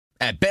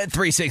At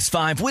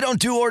Bet365, we don't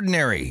do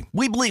ordinary.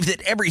 We believe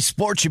that every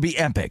sport should be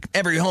epic.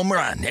 Every home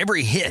run,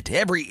 every hit,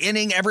 every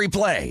inning, every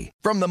play.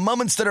 From the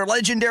moments that are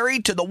legendary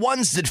to the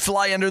ones that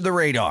fly under the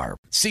radar.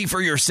 See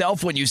for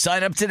yourself when you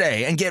sign up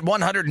today and get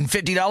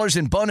 $150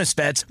 in bonus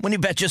bets when you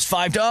bet just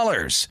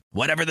 $5.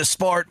 Whatever the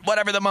sport,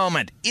 whatever the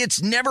moment,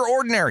 it's never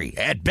ordinary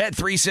at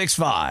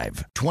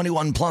Bet365.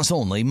 21 plus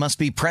only. Must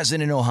be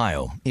present in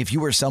Ohio. If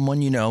you or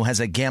someone you know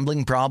has a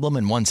gambling problem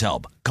and wants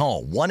help,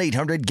 call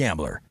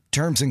 1-800-GAMBLER.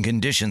 Terms and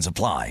conditions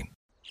apply.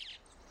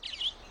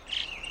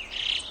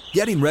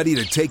 Getting ready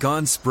to take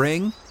on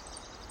spring?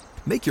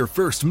 Make your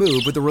first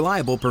move with the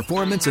reliable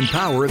performance and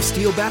power of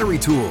Steel battery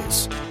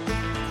tools.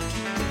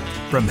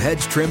 From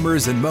hedge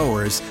trimmers and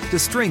mowers to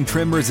string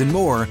trimmers and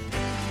more,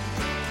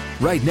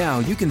 right now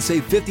you can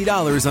save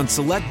 $50 on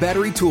select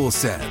battery tool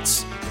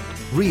sets.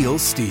 Real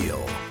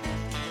Steel.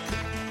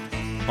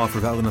 Offer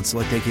valid on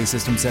select AK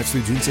system sets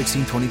through June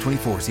 16,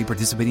 2024. See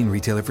participating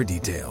retailer for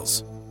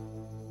details.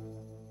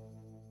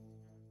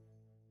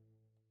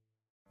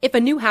 If a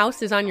new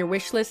house is on your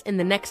wish list in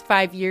the next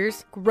 5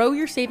 years, grow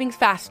your savings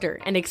faster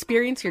and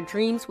experience your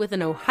dreams with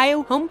an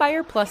Ohio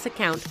Homebuyer Plus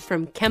account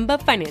from Kemba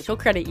Financial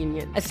Credit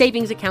Union. A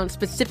savings account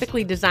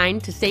specifically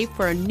designed to save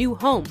for a new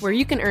home where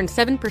you can earn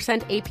 7%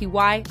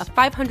 APY,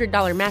 a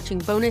 $500 matching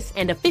bonus,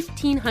 and a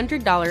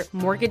 $1,500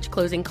 mortgage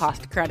closing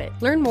cost credit.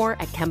 Learn more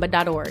at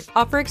Kemba.org.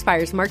 Offer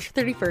expires March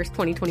 31st,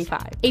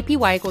 2025.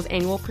 APY equals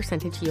annual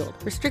percentage yield.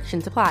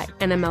 Restrictions apply.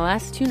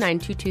 NMLS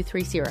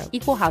 292230.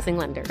 Equal housing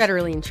lender.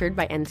 Federally insured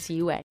by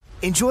NCUA.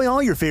 Enjoy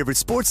all your favorite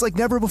sports like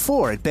never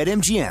before at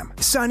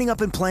BetMGM. Signing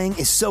up and playing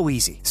is so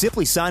easy.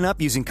 Simply sign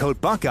up using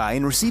code Buckeye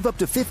and receive up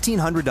to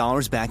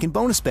 $1,500 back in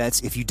bonus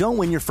bets if you don't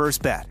win your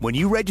first bet. When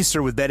you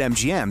register with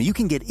BetMGM, you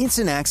can get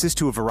instant access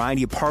to a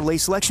variety of parlay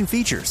selection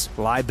features,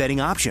 live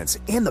betting options,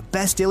 and the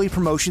best daily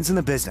promotions in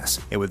the business.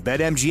 And with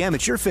BetMGM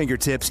at your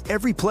fingertips,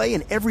 every play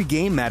and every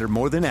game matter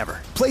more than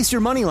ever. Place your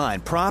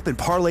moneyline, prop, and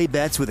parlay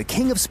bets with the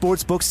king of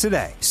sportsbooks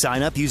today.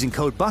 Sign up using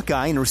code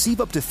Buckeye and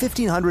receive up to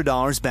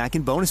 $1,500 back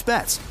in bonus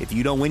bets if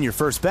you don't win your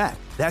first bet.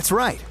 That's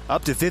right,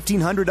 up to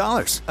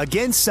 $1,500.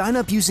 Again, sign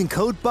up using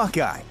code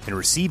Buckeye and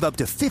receive up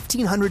to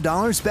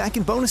 $1,500 back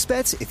in bonus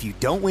bets if you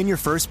don't win your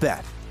first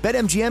bet.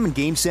 BetMGM and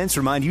GameSense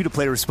remind you to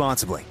play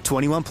responsibly.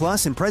 21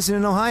 plus and present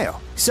in Ohio.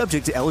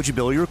 Subject to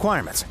eligibility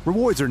requirements.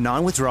 Rewards are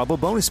non-withdrawable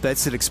bonus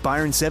bets that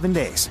expire in 7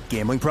 days.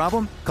 Gambling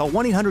problem? Call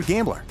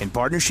 1-800-GAMBLER in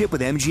partnership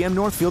with MGM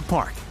Northfield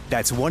Park.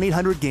 That's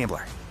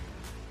 1-800-GAMBLER.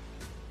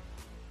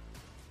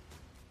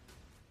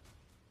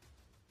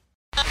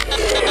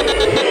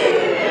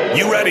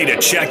 You ready to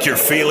check your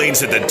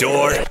feelings at the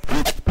door?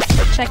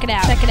 Check it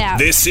out. Check it out.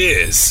 This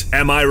is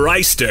Am I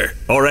Reister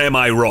or Am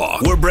I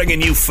Wrong? We're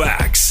bringing you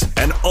facts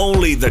and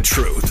only the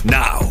truth.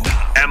 Now,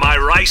 Am I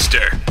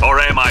Reister or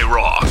Am I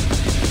Wrong?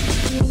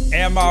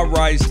 Am I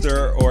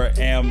Reister or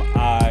am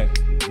I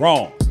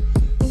wrong?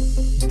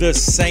 The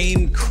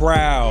same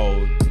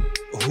crowd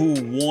who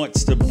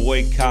wants to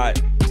boycott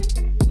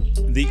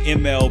the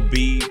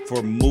MLB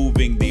for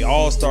moving the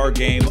All-Star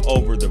game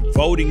over the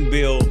voting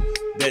bill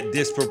that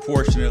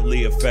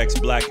disproportionately affects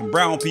black and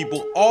brown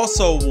people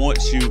also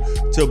wants you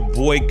to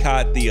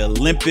boycott the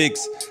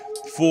Olympics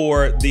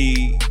for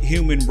the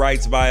human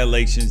rights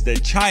violations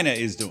that China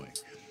is doing.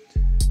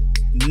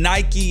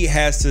 Nike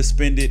has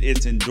suspended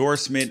its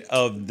endorsement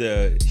of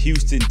the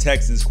Houston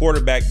Texans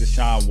quarterback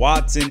Deshaun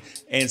Watson,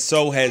 and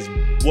so has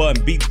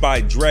Beats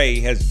by Dre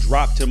has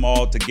dropped him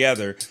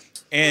altogether.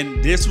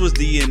 And this was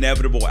the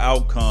inevitable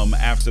outcome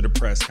after the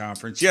press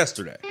conference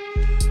yesterday.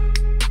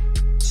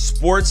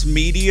 Sports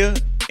media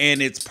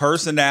and its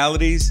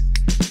personalities,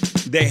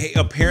 they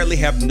apparently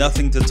have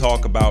nothing to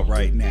talk about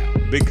right now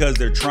because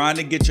they're trying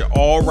to get you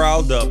all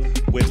riled up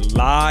with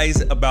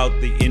lies about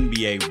the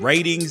NBA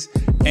ratings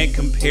and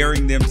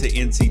comparing them to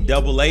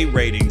NCAA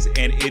ratings,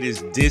 and it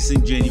is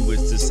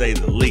disingenuous to say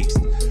the least.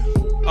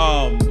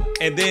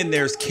 And then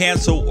there's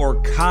cancel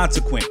or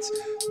consequence.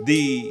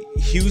 The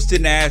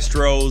Houston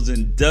Astros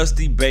and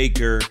Dusty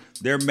Baker,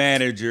 their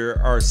manager,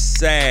 are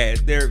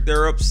sad.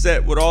 They're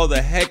upset with all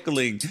the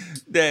heckling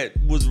that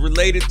was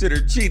related to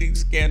their cheating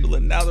scandal,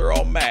 and now they're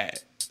all mad.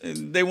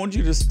 And they want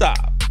you to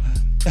stop.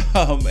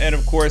 And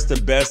of course,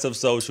 the best of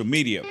social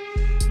media.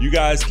 You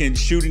guys can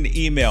shoot an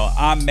email.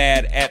 I'm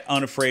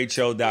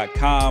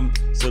mad@unafraidshow.com.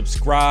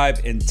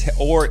 Subscribe and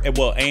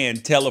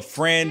tell a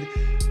friend,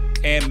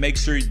 and make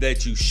sure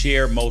that you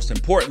share, most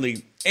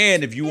importantly.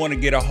 And if you want to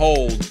get a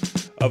hold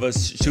of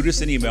us, shoot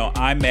us an email.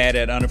 I'm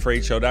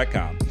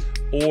mad@unafraidshow.com.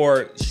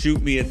 Or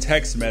shoot me a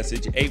text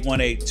message,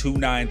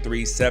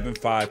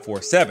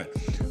 818-293-7547.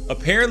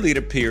 Apparently, it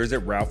appears that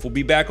Ralph will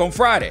be back on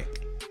Friday.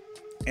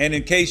 And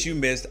in case you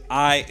missed,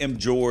 I am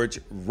George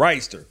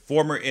Reister,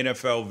 former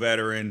NFL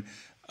veteran,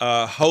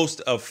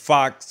 host of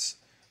Fox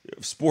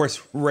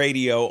Sports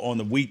Radio on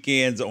the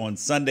weekends, on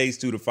Sundays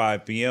 2 to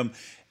 5 p.m.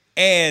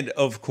 And,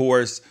 of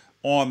course,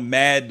 on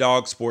Mad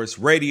Dog Sports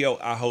Radio,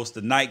 I host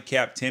the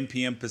Nightcap, 10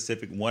 p.m.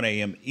 Pacific, 1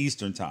 a.m.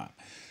 Eastern Time.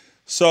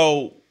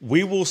 So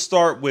we will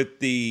start with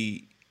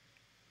the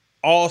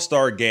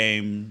All-Star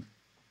game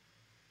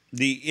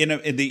the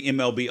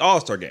MLB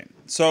All-Star Game.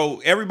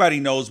 So everybody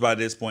knows by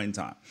this point in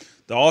time,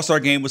 the All-Star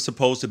Game was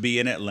supposed to be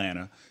in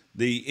Atlanta.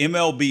 The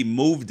MLB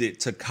moved it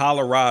to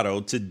Colorado,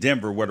 to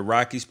Denver, where the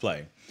Rockies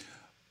play,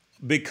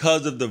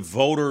 because of the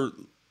voter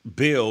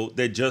bill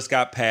that just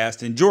got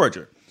passed in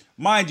Georgia.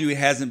 Mind you, it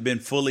hasn't been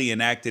fully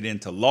enacted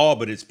into law,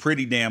 but it's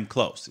pretty damn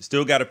close. It's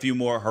still got a few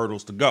more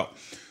hurdles to go.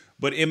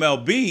 But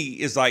MLB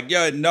is like,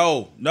 yeah,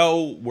 no,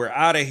 we're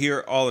out of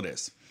here, all of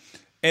this.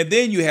 And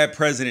then you have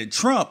President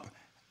Trump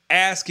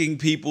asking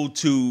people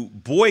to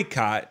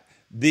boycott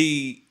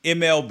the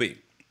MLB.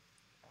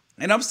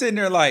 And I'm sitting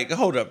there like,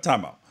 hold up,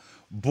 time out.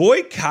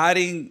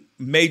 Boycotting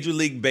Major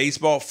League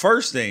Baseball,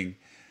 first thing,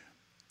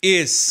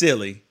 is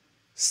silly.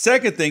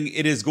 Second thing,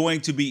 it is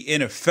going to be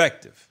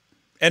ineffective.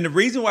 And the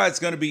reason why it's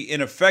going to be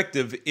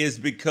ineffective is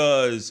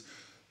because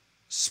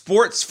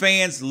sports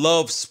fans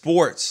love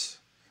sports.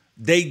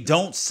 They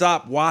don't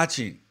stop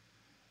watching.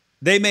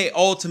 They may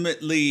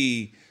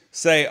ultimately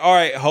say, all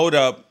right, hold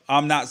up,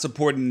 I'm not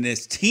supporting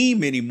this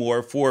team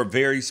anymore for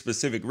very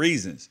specific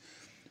reasons.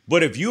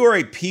 But if you are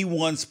a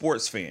P1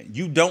 sports fan,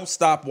 you don't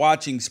stop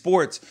watching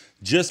sports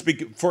just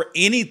for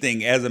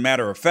anything, as a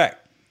matter of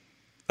fact.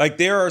 Like,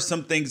 there are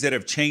some things that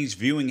have changed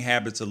viewing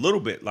habits a little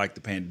bit, like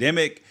the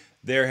pandemic.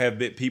 There have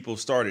been people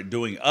started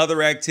doing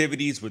other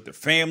activities with their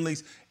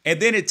families. And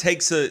then it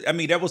takes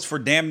that was for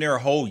damn near a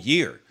whole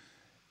year.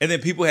 And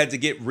then people had to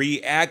get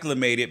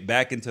reacclimated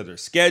back into their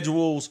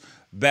schedules,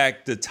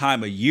 back the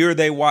time of year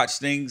they watch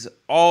things,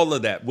 all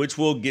of that, which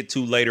we'll get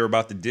to later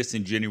about the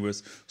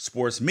disingenuous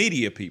sports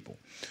media people.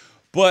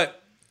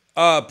 But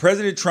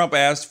President Trump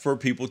asked for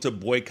people to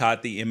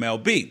boycott the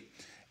MLB.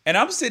 And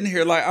I'm sitting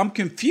here like, I'm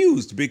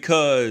confused,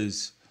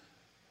 because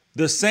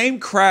the same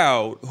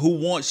crowd who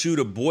wants you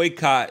to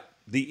boycott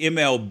the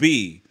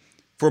MLB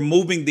for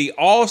moving the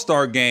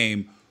All-Star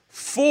Game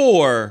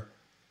for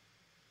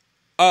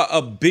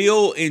a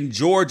bill in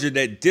Georgia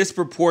that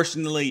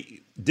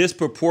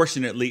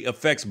disproportionately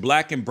affects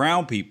black and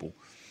brown people,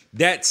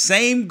 that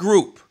same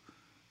group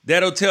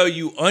that'll tell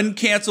you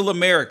uncancel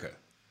America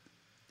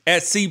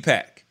at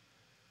CPAC,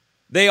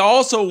 they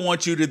also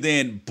want you to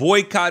then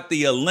boycott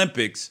the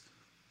Olympics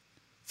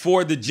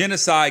for the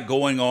genocide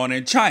going on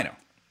in China.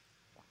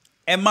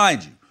 And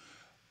mind you,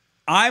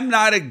 I'm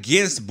not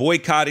against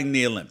boycotting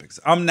the Olympics.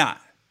 I'm not.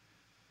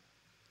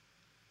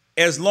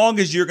 As long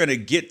as you're going to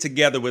get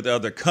together with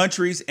other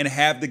countries and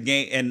have the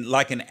game, and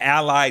like an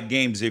allied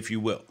games, if you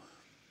will.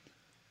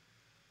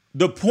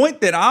 The point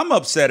that I'm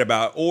upset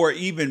about, or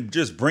even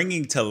just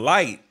bringing to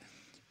light,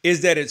 is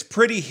that it's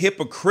pretty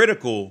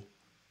hypocritical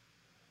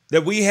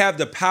that we have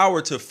the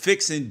power to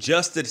fix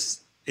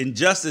injustices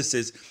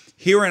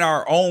here in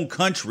our own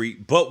country,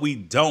 but we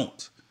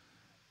don't.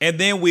 And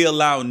then we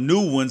allow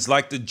new ones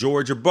like the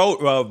Georgia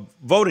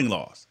voting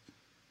laws.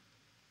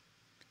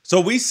 So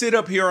we sit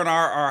up here on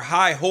our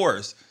high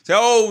horse, say,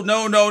 oh,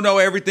 no,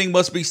 everything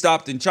must be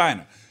stopped in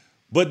China.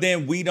 But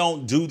then we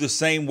don't do the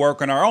same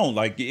work on our own.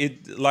 Like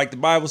the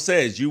Bible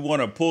says, you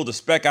want to pull the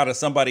speck out of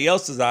somebody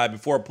else's eye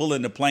before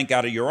pulling the plank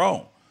out of your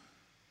own.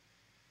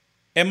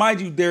 And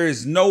mind you, there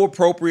is no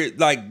appropriate,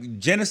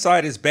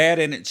 genocide is bad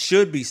and it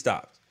should be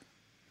stopped.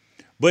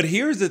 But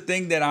here's the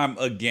thing that I'm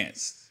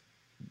against,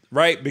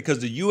 right? Because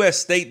the U.S.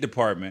 State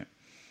Department,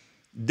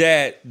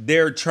 that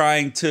they're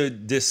trying to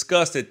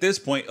discuss at this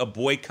point a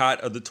boycott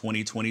of the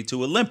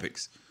 2022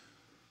 Olympics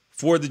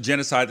for the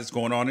genocide that's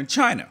going on in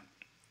China.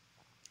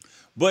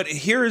 But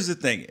here's the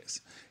thing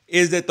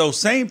is that those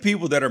same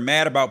people that are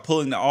mad about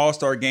pulling the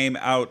All-Star Game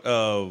out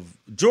of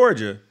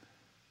Georgia,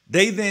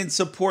 they then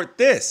support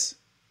this.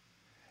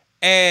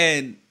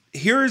 And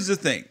here's the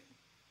thing.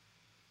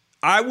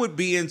 I would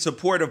be in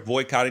support of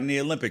boycotting the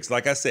Olympics,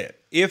 like I said,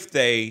 if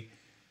they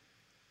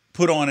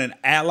put on an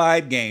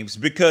allied games,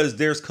 because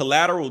there's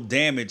collateral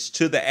damage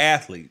to the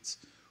athletes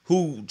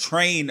who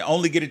train,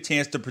 only get a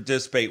chance to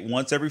participate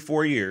once every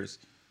 4 years.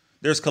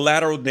 There's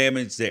collateral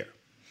damage there.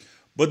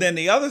 But then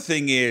the other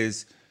thing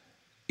is,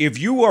 if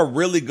you are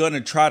really going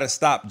to try to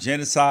stop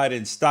genocide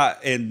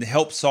and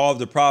help solve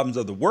the problems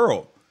of the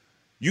world,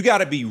 you got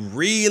to be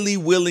really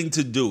willing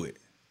to do it.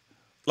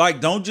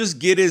 Like, don't just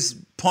get his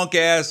punk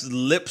ass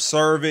lip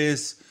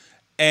service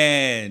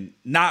and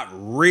not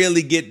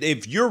really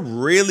if you're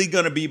really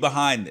going to be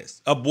behind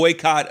this, a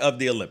boycott of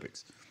the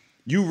Olympics,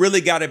 you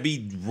really got to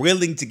be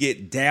willing to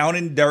get down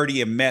and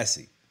dirty and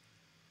messy.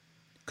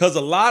 Because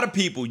a lot of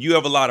people, you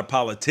have a lot of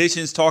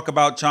politicians talk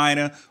about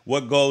China,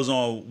 what goes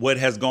on, what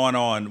has gone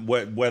on,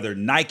 whether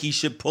Nike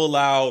should pull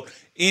out,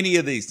 any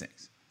of these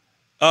things.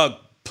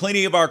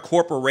 Plenty of our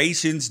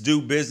corporations do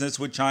business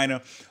with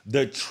China.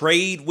 The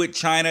trade with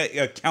China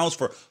accounts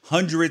for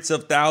hundreds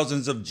of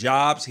thousands of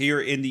jobs here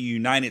in the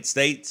United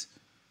States.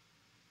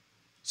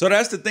 So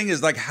that's the thing,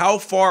 is like, how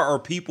far are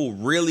people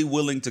really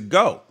willing to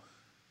go?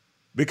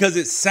 Because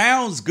it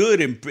sounds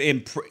good in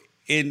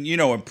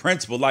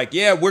principle, like,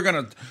 yeah, we're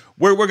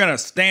gonna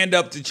stand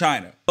up to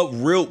China. But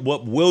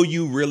will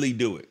you really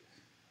do it?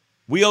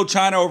 We owe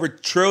China over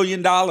 $1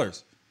 trillion.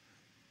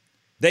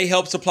 They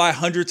help supply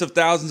hundreds of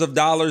thousands of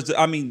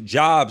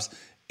jobs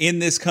in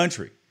this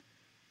country.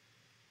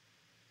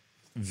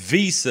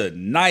 Visa,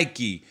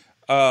 Nike,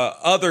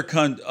 other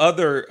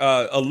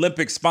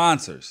Olympic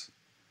sponsors.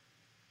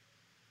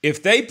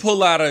 If they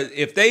pull out of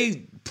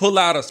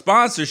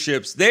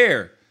sponsorships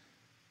there,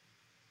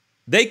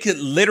 they could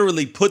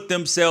literally put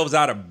themselves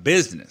out of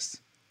business.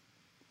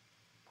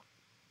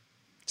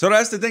 So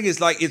that's the thing.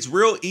 It's like, it's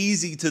real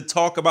easy to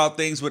talk about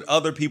things with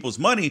other people's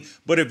money.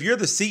 But if you're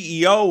the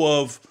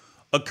CEO of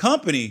a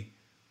company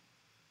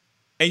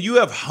and you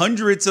have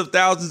hundreds of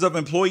thousands of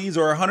employees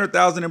or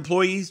 100,000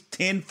 employees,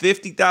 10,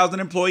 50,000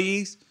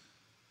 employees,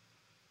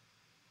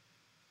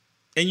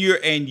 and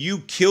you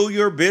kill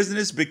your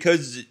business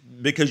because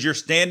you're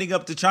standing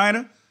up to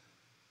China,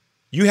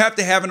 you have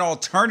to have an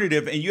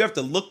alternative, and you have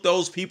to look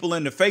those people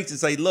in the face and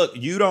say, look,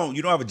 you don't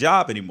have a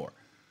job anymore.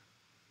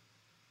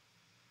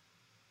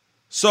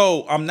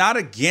 So I'm not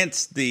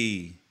against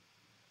the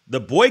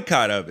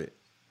boycott of it,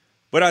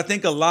 but I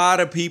think a lot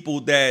of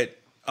people that,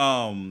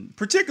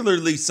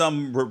 particularly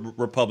some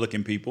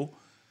Republican people,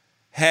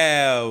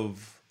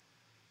 have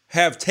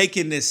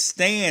taken this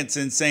stance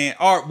and saying,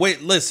 all right,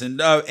 wait, listen,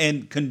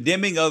 and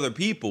condemning other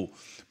people,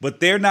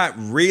 but they're not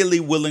really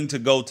willing to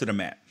go to the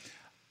mat.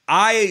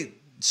 I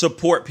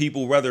support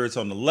people, whether it's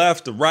on the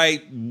left, the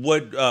right,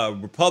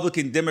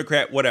 Republican,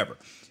 Democrat, whatever.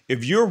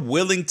 If you're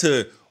willing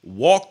to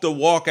walk the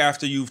walk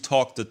after you've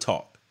talked the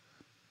talk,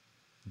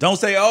 don't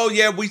say, oh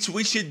yeah, we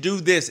should do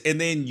this,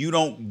 and then you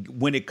don't,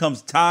 when it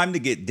comes time to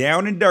get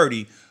down and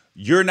dirty,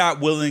 you're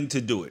not willing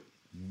to do it.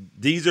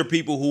 These are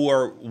people who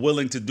are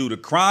willing to do the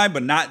crime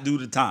but not do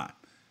the time.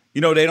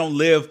 They don't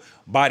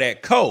live by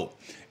that code.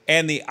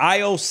 And the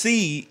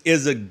IOC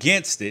is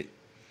against it.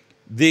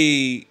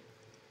 The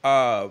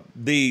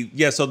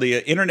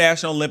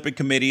International Olympic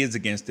Committee is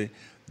against it.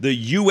 The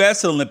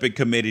U.S. Olympic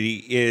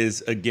Committee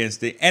is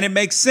against it. And it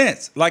makes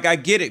sense. Like, I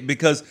get it,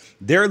 because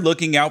they're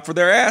looking out for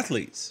their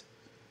athletes.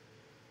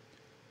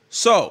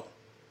 So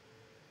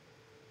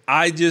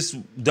I just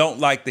don't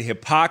like the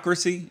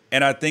hypocrisy.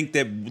 And I think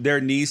that there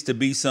needs to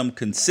be some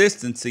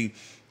consistency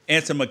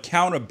and some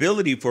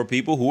accountability for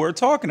people who are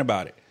talking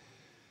about it.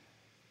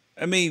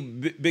 I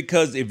mean,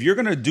 because if you're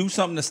going to do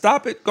something to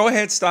stop it, go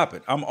ahead, stop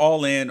it. I'm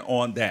all in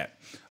on that.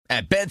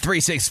 At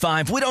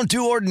Bet365, we don't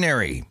do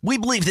ordinary. We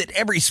believe that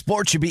every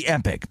sport should be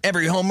epic.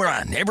 Every home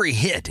run, every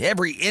hit,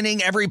 every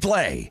inning, every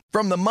play.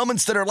 From the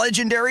moments that are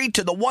legendary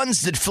to the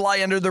ones that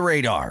fly under the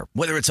radar.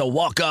 Whether it's a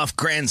walk-off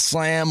grand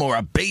slam or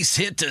a base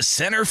hit to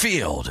center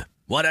field.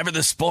 Whatever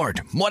the sport,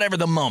 whatever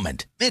the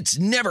moment. It's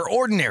never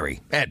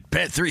ordinary at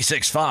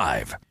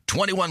Bet365.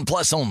 21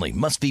 plus only.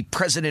 Must be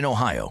present in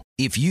Ohio.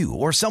 If you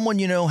or someone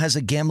you know has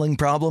a gambling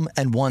problem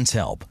and wants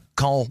help,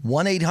 call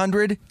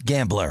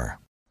 1-800-GAMBLER.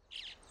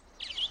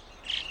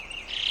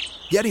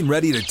 Getting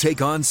ready to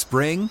take on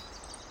spring?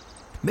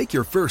 Make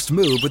your first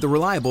move with the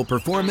reliable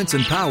performance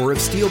and power of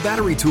Steel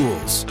battery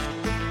tools.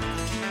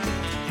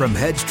 From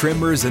hedge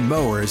trimmers and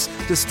mowers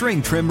to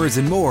string trimmers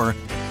and more,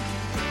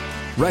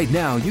 right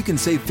now you can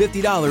save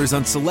 $50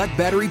 on select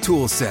battery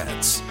tool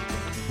sets.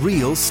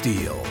 Real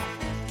Steel.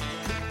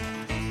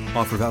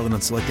 Offer valid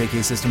on select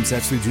AK system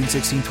sets through June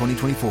 16,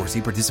 2024.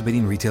 See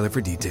participating retailer for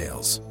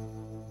details.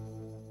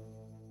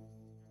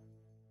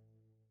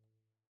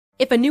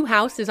 If a new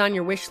house is on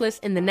your wish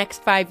list in the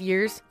next 5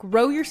 years,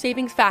 grow your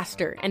savings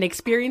faster and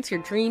experience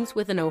your dreams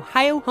with an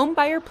Ohio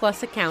Homebuyer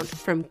Plus account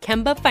from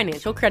Kemba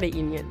Financial Credit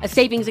Union. A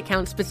savings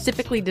account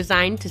specifically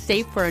designed to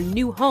save for a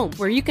new home,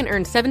 where you can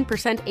earn 7%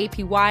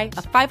 APY,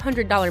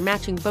 a $500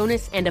 matching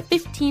bonus, and a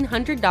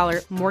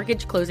 $1,500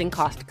 mortgage closing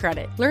cost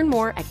credit. Learn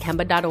more at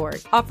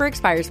Kemba.org. Offer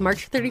expires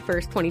March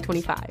 31st,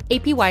 2025.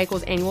 APY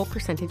equals annual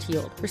percentage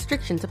yield.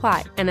 Restrictions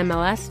apply.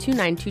 NMLS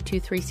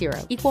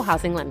 292230. Equal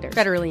housing lender.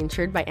 Federally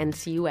insured by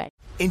NCUA.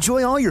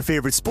 Enjoy all your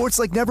favorite sports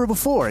like never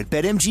before at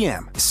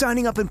BetMGM.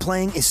 Signing up and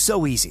playing is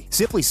so easy.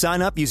 Simply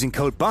sign up using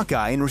code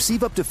Buckeye and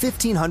receive up to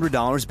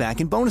 $1,500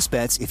 back in bonus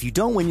bets if you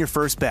don't win your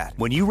first bet.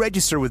 When you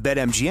register with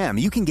BetMGM,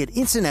 you can get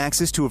instant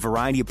access to a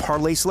variety of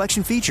parlay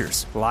selection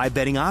features, live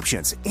betting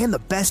options, and the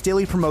best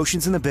daily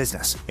promotions in the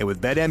business. And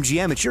with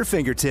BetMGM at your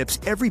fingertips,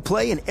 every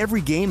play and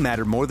every game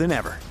matter more than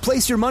ever.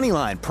 Place your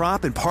moneyline,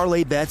 prop, and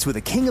parlay bets with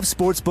the king of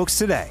sportsbooks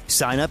today.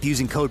 Sign up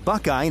using code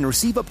Buckeye and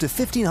receive up to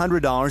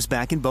 $1,500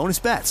 back in bonus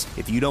bets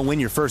if you don't win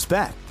your first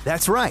bet.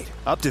 That's right,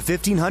 up to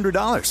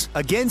 $1,500.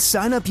 Again,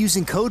 sign up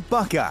using code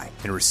Buckeye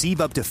and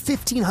receive up to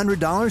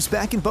 $1,500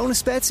 back in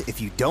bonus bets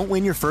if you don't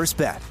win your first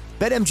bet.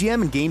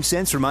 BetMGM and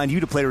GameSense remind you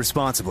to play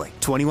responsibly.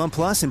 21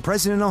 plus and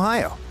present in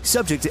Ohio.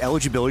 Subject to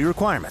eligibility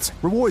requirements.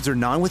 Rewards are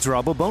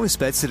non-withdrawable bonus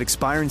bets that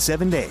expire in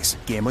 7 days.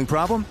 Gambling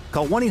problem?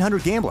 Call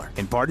 1-800-GAMBLER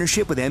in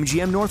partnership with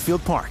MGM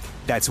Northfield Park.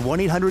 That's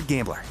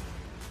 1-800-GAMBLER.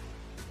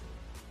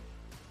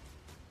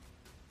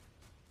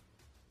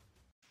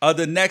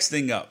 The next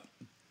thing up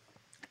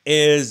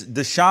is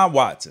Deshaun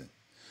Watson.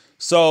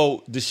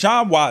 So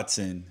Deshaun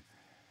Watson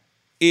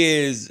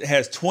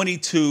has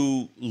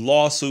 22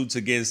 lawsuits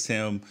against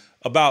him.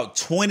 About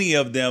 20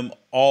 of them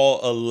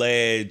all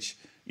allege,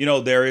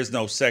 there is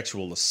no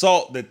sexual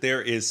assault, that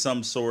there is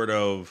some sort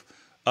of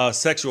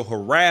sexual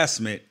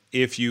harassment,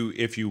 if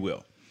you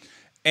will.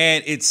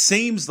 And it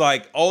seems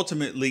like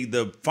ultimately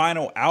the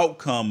final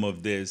outcome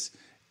of this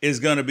is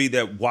going to be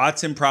that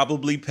Watson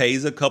probably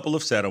pays a couple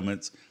of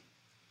settlements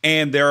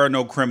and there are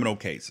no criminal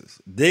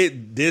cases.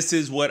 This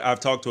is what I've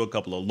talked to a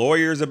couple of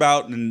lawyers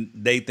about, and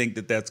they think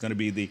that that's going to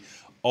be the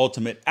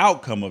ultimate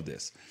outcome of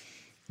this.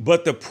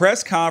 But the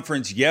press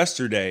conference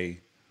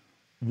yesterday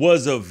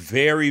was a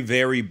very,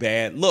 very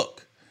bad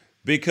look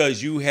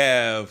because you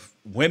have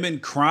women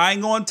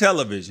crying on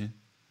television,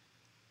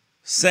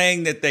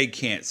 saying that they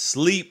can't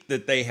sleep,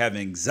 that they have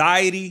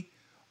anxiety,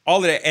 all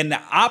of that. And the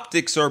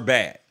optics are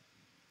bad.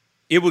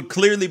 It would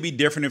clearly be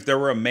different if there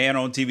were a man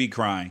on TV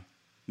crying.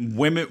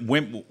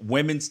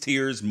 Women's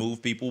tears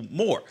move people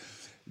more.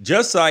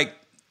 Just like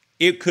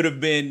it could have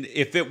been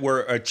if it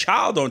were a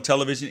child on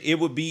television, it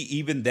would be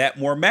even that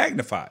more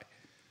magnified.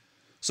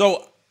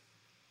 So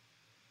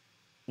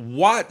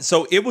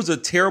it was a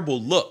terrible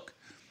look,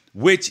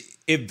 which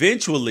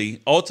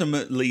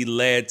ultimately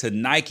led to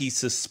Nike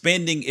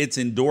suspending its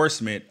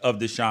endorsement of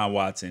Deshaun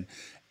Watson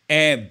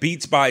and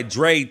Beats by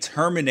Dre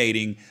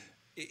terminating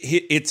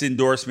its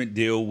endorsement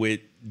deal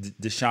with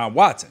Deshaun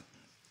Watson.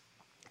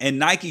 And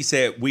Nike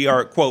said, we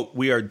are, quote,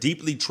 "We are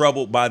deeply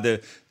troubled by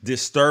the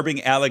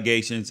disturbing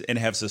allegations and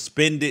have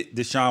suspended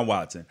Deshaun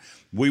Watson.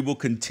 We will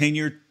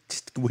continue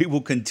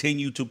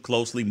to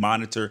closely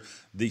monitor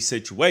the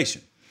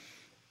situation."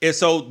 And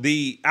so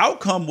the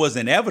outcome was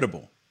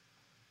inevitable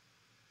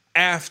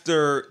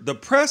after the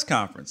press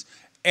conference.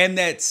 And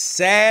that's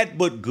sad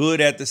but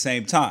good at the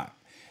same time.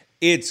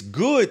 It's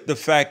good, the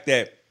fact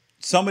that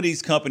some of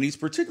these companies,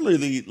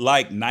 particularly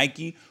like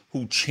Nike,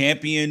 who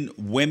champion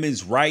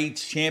women's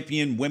rights,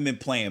 champion women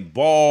playing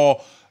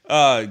ball,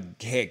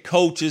 head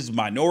coaches,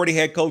 minority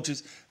head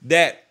coaches,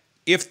 that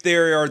if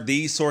there are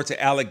these sorts of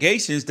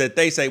allegations that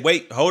they say,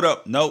 wait, hold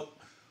up, nope,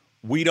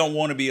 we don't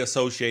want to be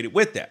associated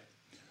with that.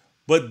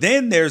 But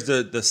then there's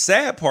the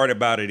sad part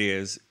about it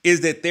is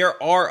that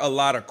there are a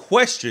lot of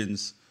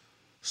questions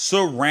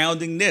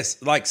surrounding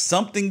this. Like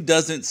something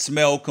doesn't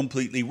smell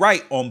completely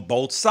right on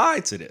both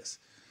sides of this.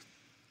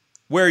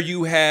 Where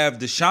you have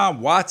Deshaun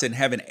Watson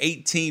having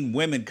 18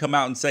 women come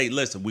out and say,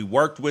 listen, we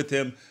worked with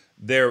him,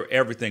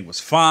 everything was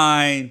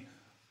fine,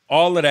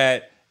 all of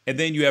that. And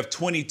then you have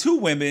 22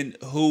 women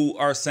who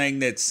are saying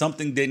that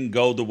something didn't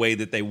go the way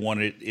that they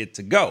wanted it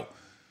to go.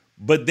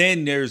 But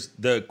then there's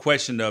the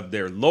question of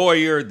their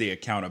lawyer, the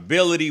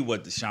accountability,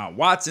 what Deshaun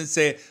Watson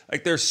said.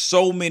 Like there's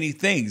so many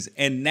things.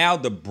 And now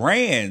the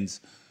brands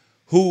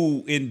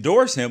who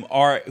endorse him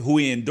who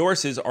he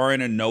endorses are in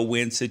a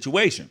no-win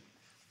situation.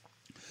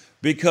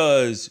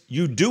 Because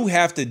you do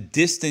have to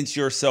distance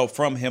yourself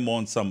from him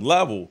on some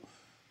level.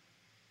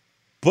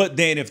 But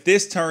then if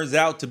this turns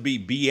out to be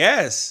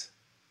BS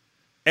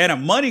and a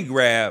money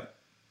grab,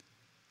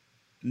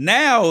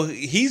 now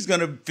he's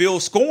going to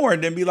feel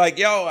scorned and be like,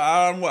 yo,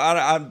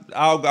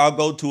 I'll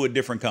go to a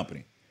different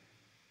company.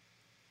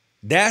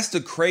 That's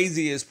the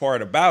craziest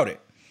part about it,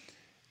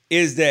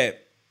 is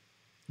that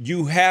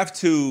you have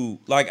to,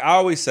 like I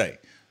always say,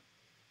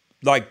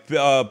 like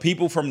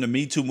people from the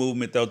Me Too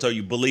movement, they'll tell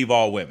you, believe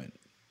all women.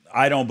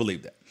 I don't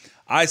believe that.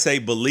 I say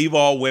believe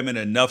all women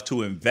enough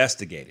to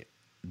investigate it.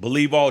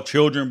 Believe all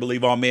children,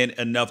 believe all men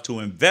enough to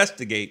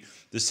investigate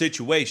the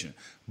situation.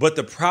 But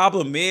the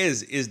problem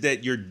is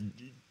that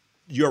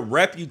your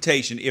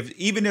reputation,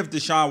 even if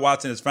Deshaun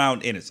Watson is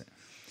found innocent,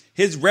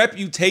 his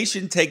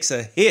reputation takes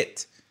a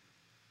hit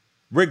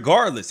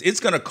regardless.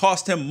 It's going to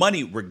cost him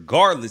money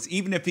regardless,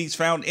 even if he's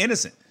found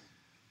innocent.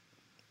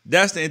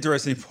 That's the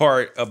interesting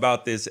part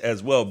about this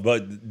as well.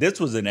 But this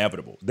was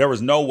inevitable. There was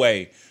no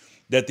way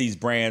that these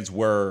brands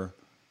were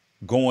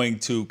going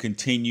to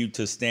continue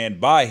to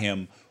stand by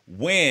him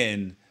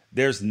when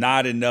there's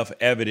not enough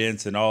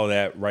evidence and all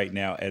that right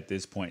now at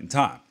this point in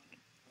time.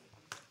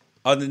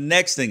 The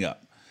next thing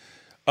up,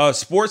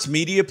 sports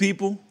media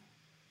people,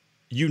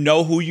 you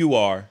know who you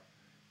are.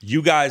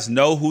 You guys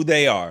know who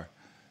they are.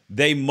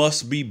 They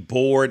must be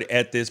bored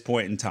at this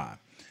point in time.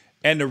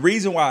 And the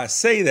reason why I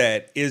say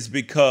that is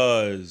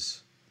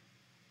because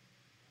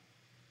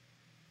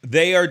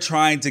they are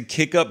trying to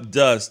kick up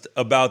dust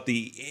about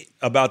the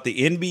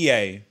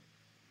NBA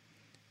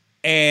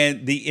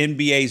and the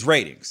NBA's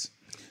ratings.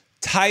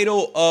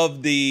 Title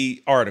of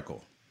the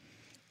article,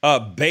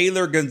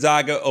 Baylor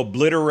Gonzaga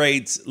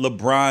obliterates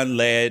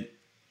LeBron-led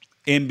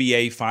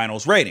NBA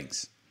Finals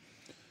ratings.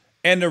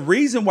 And the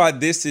reason why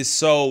this is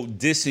so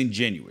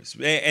disingenuous,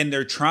 and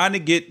they're trying to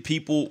get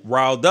people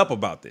riled up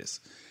about this,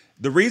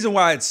 the reason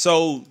why it's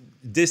so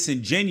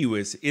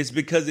disingenuous is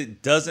because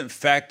it doesn't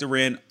factor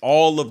in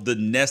all of the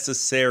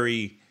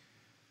necessary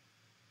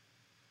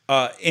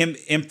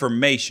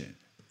information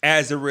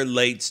as it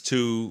relates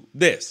to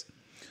this.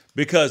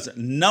 Because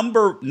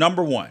number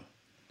one,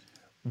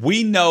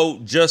 we know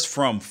just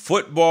from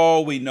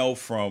football, we know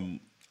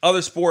from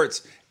other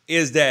sports,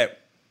 is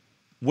that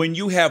when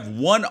you have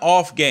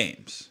one-off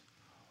games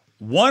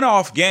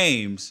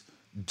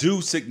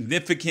do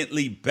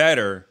significantly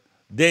better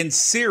than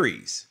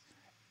series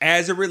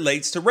as it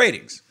relates to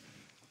ratings.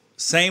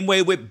 Same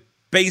way with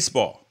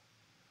baseball.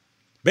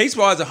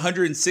 Baseball has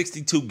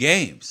 162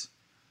 games.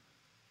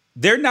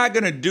 they're not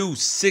going to do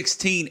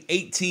 16,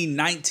 18,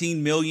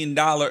 19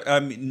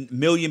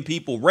 million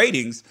people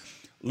ratings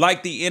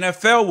like the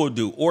NFL will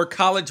do, or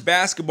college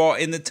basketball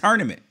in the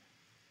tournament.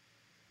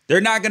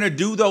 They're not going to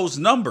do those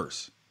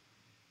numbers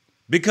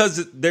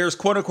because there's,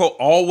 quote unquote,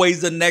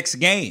 always the next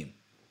game.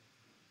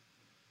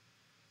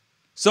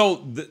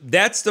 So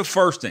that's the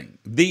first thing,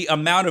 the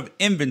amount of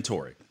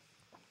inventory.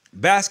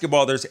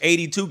 Basketball, there's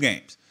 82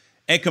 games.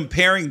 And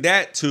comparing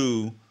that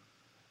to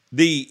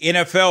the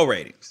NFL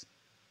ratings.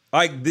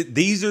 Like,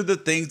 these are the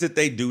things that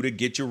they do to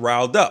get you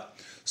riled up.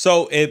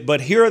 So,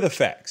 but here are the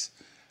facts.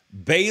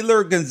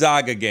 Baylor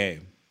Gonzaga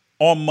game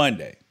on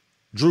Monday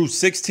drew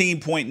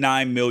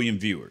 16.9 million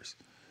viewers.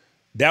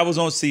 That was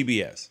on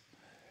CBS.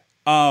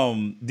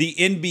 The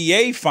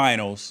NBA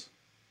Finals,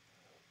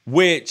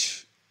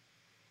 which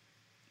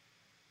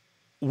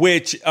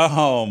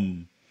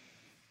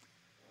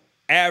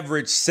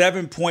averaged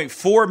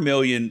 7.4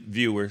 million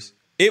viewers,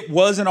 it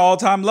was an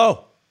all-time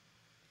low.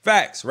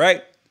 Facts,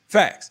 right?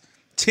 Facts.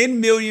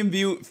 10 million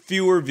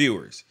fewer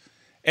viewers.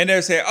 And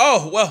they're saying,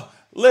 oh, well,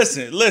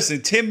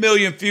 listen, 10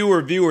 million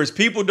fewer viewers.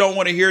 People don't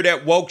want to hear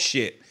that woke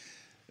shit.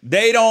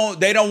 They don't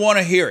want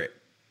to hear it.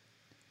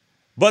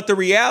 But the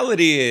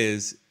reality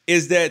is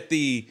that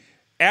the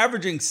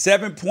averaging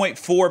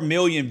 7.4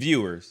 million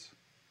viewers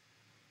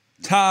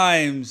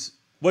times,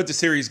 what the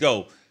series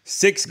go,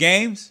 6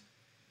 games,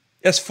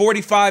 that's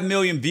 45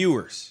 million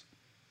viewers.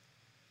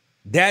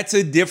 That's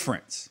a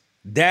difference.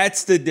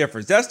 That's the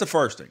difference. That's the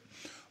first thing.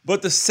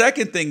 But the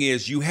second thing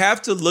is you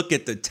have to look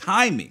at the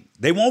timing.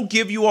 They won't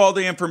give you all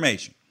the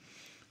information.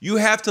 You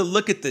have to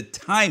look at the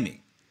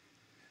timing.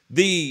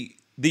 The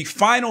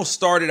final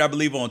started, I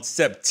believe, on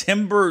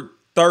September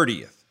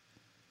 30th.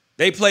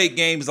 They played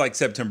games like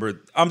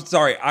September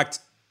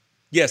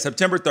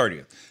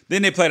 30th.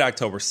 Then they played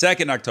October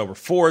 2nd, October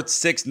 4th,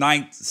 6th,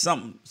 9th,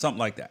 something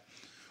like that.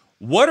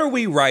 What are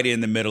we right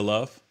in the middle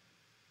of?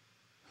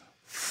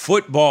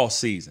 Football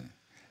season,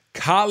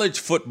 college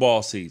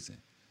football season.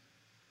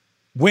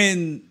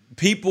 When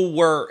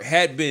people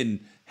had been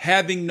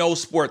having no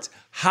sports,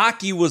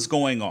 hockey was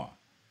going on.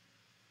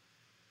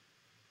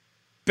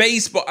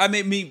 Baseball,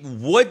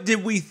 what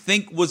did we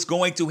think was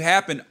going to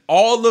happen?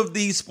 All of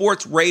these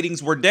sports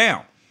ratings were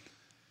down.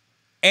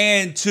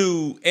 And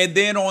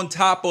then on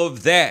top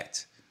of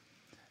that,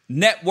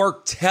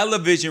 network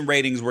television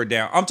ratings were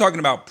down. I'm talking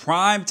about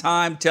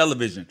primetime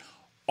television,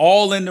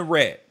 all in the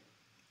red.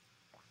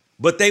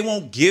 But they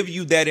won't give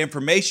you that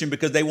information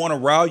because they want to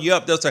rile you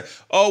up. They'll say,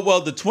 oh,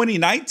 well, the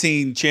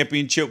 2019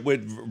 championship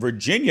with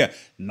Virginia,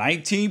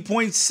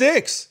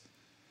 19.6.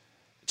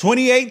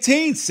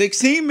 2018,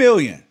 16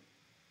 million.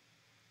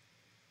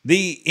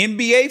 The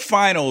NBA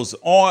Finals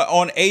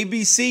on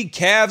ABC,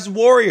 Cavs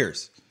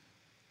Warriors,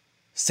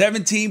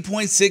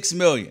 17.6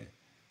 million.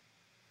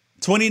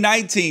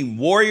 2019,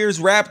 Warriors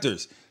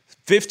Raptors,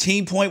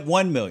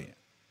 15.1 million.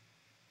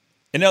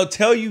 And they'll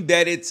tell you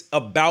that it's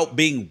about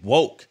being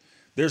woke.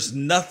 There's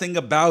nothing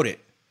about it.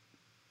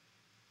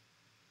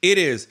 It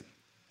is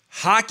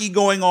hockey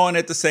going on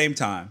at the same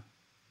time.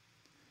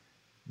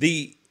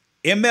 The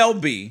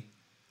MLB,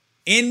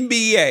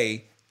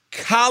 NBA,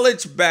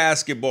 college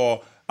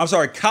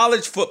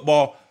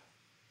football,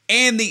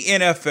 and the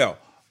NFL.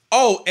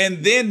 Oh,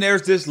 and then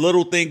there's this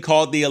little thing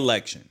called the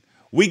election.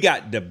 We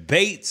got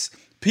debates,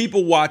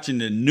 people watching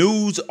the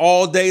news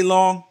all day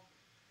long.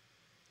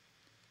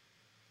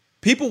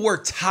 People were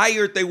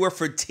tired, they were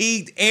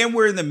fatigued, and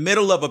we're in the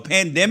middle of a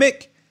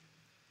pandemic.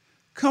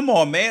 Come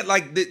on, man.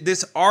 Like,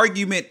 this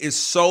argument is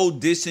so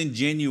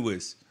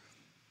disingenuous.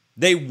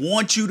 They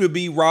want you to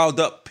be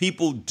riled up.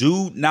 People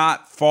do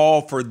not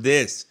fall for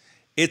this.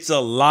 It's a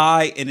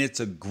lie and it's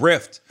a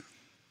grift.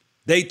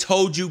 They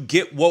told you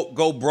get woke,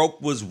 go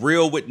broke was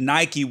real with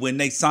Nike when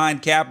they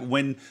signed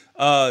when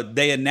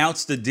they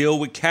announced the deal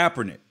with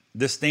Kaepernick,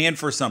 to stand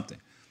for something.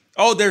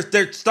 Oh,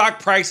 their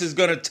stock price is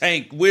going to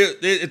tank.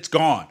 It's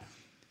gone.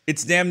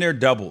 It's damn near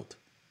doubled.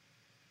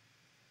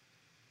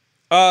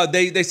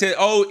 They said,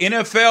 oh,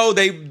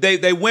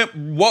 NFL, they went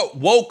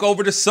woke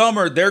over the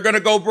summer. They're going to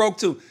go broke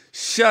too.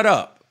 Shut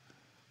up.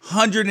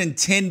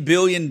 $110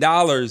 billion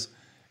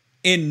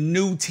in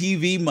new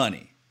TV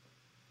money.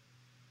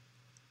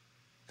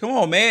 Come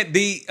on, man.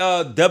 The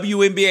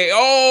WNBA,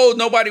 oh,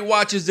 nobody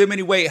watches them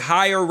anyway.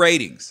 Higher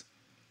ratings.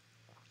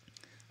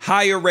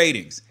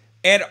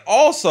 And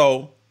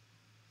also,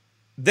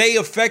 they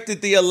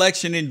affected the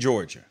election in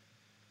Georgia.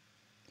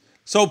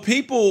 So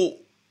people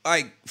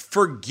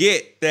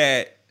forget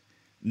that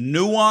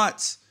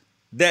nuance,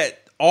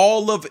 that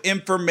all of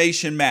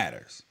information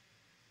matters.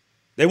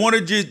 They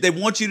want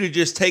you to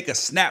just take a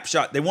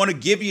snapshot. They want to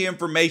give you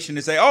information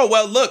and say, oh,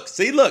 well, look,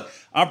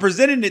 I'm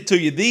presenting it to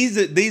you.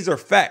 These are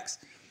facts.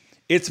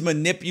 It's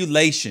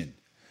manipulation.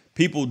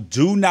 People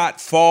do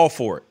not fall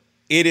for it.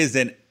 It is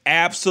an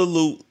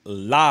absolute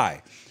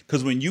lie.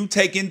 Because when you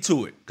take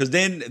into it, because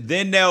then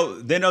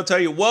they'll tell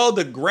you, well,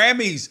 the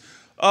Grammys,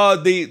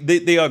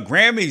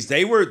 Grammys,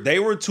 they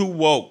were too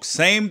woke.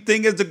 Same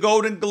thing as the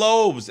Golden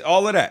Globes,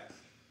 all of that.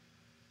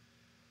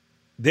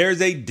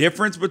 There's a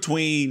difference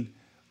between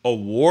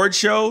award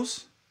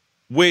shows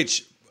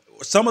which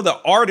some of the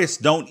artists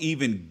don't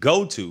even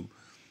go to,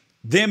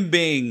 them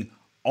being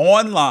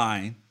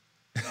online,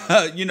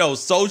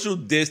 social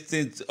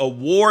distance,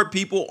 award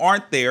people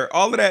aren't there,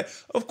 all of that.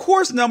 Of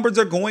course, numbers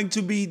are going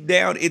to be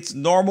down. It's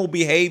normal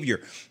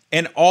behavior.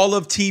 And all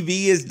of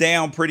TV is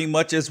down pretty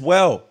much as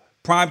well.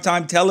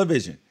 Primetime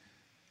television.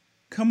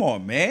 Come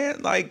on,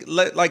 man.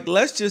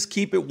 Let's just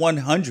keep it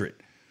 100.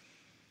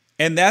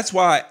 And that's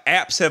why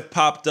apps have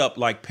popped up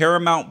like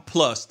Paramount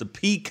Plus, the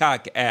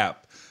Peacock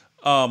app,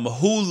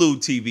 Hulu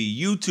TV,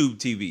 YouTube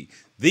TV.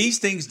 These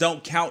things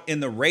don't count in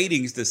the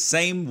ratings the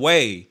same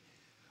way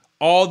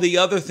all the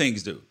other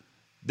things do.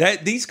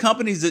 That these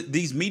companies,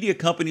 these media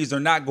companies are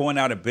not going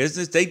out of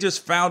business. They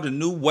just found a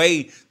new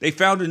way. They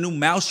found a new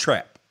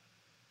mousetrap.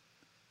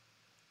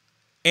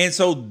 And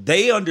so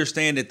they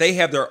understand that they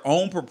have their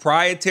own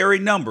proprietary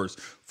numbers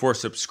for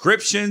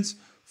subscriptions,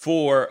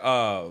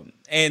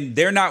 and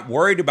they're not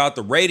worried about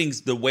the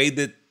ratings the way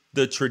that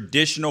the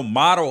traditional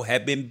model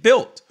had been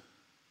built.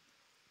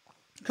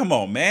 Come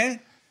on,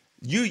 man.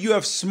 You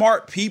have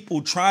smart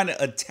people trying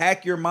to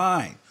attack your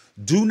mind.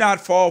 Do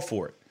not fall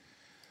for it.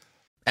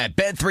 At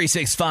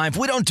Bet365,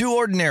 we don't do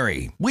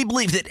ordinary. We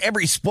believe that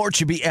every sport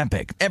should be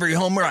epic. Every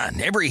home run,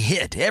 every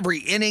hit, every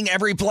inning,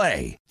 every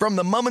play. From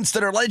the moments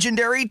that are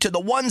legendary to the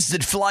ones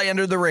that fly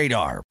under the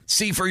radar.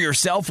 See for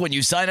yourself when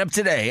you sign up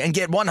today and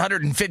get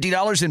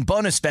 $150 in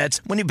bonus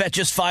bets when you bet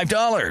just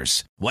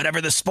 $5. Whatever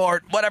the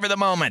sport, whatever the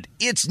moment,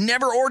 it's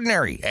never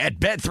ordinary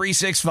at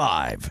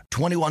Bet365.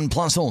 21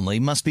 plus only.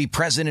 Must be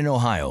present in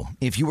Ohio.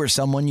 If you or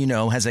someone you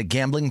know has a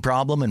gambling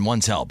problem and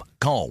wants help,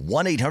 call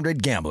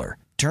 1-800-GAMBLER.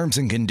 Terms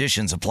and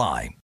conditions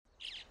apply.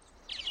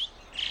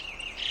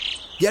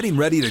 Getting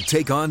ready to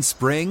take on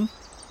spring?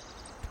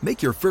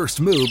 Make your first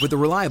move with the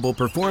reliable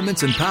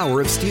performance and power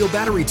of Steel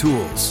battery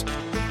tools.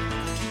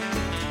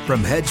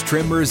 From hedge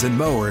trimmers and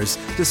mowers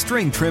to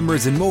string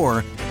trimmers and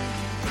more,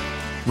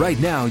 right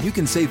now you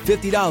can save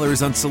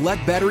 $50 on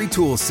select battery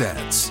tool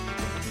sets.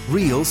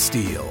 Real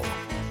Steel.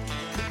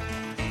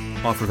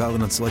 Offer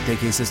valid on select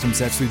AK system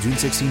sets through June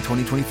 16,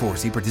 2024.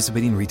 See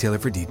participating retailer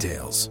for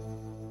details.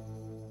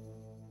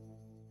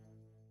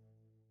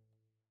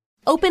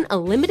 Open a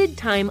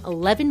limited-time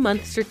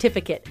 11-month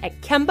certificate at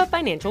Kemba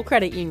Financial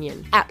Credit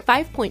Union. At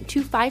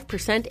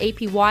 5.25%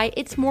 APY,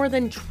 it's more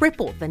than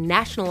triple the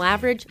national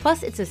average,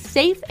 plus it's a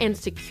safe and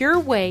secure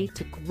way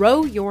to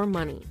grow your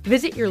money.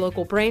 Visit your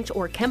local branch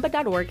or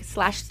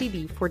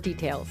kemba.org/cd for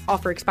details.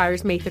 Offer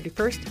expires May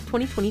 31st,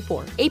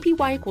 2024.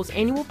 APY equals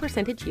annual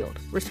percentage yield.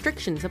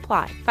 Restrictions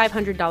apply.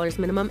 $500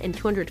 minimum and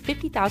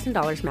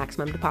 $250,000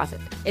 maximum deposit.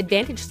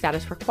 Advantage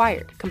status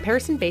required.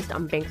 Comparison based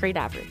on bank rate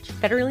average.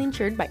 Federally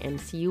insured by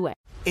NCUA.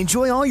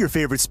 Enjoy all your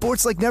favorite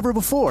sports like never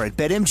before at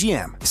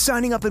BetMGM.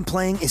 Signing up and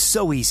playing is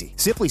so easy.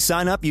 Simply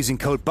sign up using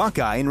code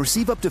Buckeye and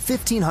receive up to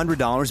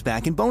 $1,500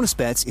 back in bonus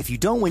bets if you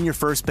don't win your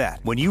first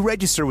bet. When you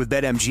register with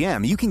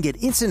BetMGM, you can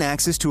get instant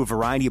access to a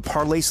variety of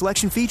parlay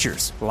selection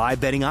features, live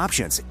betting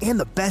options, and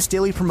the best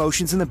daily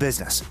promotions in the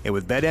business. And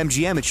with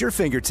BetMGM at your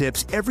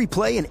fingertips, every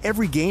play and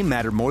every game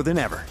matter more than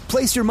ever.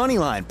 Place your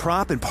moneyline,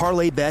 prop, and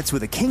parlay bets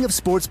with the king of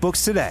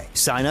sportsbooks today.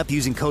 Sign up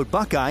using code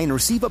Buckeye and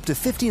receive up to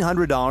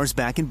 $1,500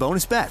 back in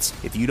bonus bets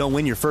if you don't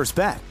win your first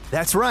bet.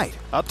 That's right,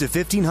 up to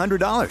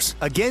 $1,500.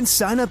 Again,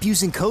 sign up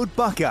using code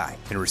Buckeye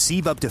and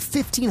receive up to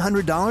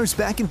 $1,500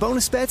 back in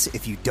bonus bets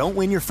if you don't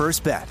win your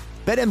first bet.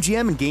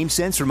 BetMGM and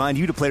GameSense remind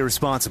you to play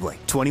responsibly.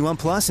 21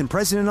 plus and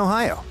present in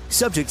Ohio.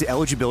 Subject to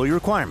eligibility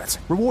requirements.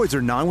 Rewards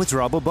are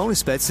non-withdrawable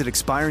bonus bets that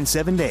expire in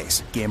 7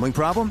 days. Gambling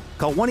problem?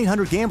 Call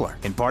 1-800-GAMBLER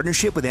in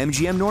partnership with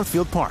MGM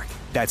Northfield Park.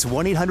 That's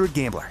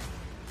 1-800-GAMBLER.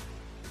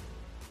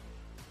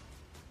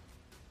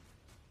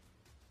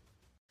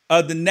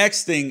 The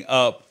next thing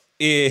up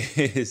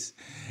is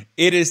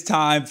it is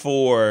time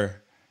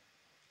for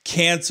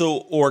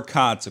Cancel or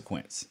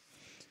Consequence.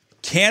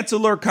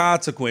 Cancel or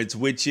Consequence,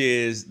 which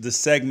is the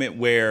segment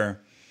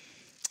where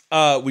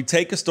we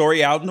take a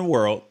story out in the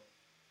world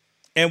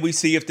and we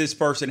see if this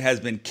person has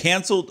been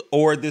canceled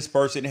or this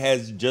person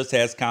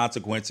has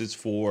consequences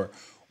for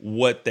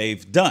what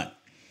they've done.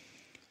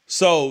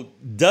 So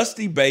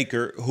Dusty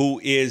Baker,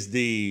 who is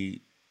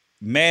the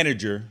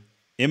manager,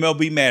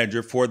 MLB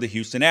manager for the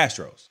Houston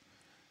Astros,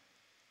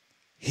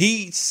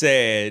 he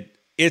said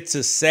it's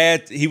a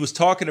sad. He was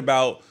talking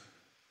about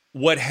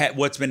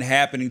what's been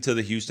happening to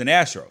the Houston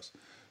Astros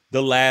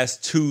the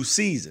last 2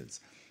 seasons.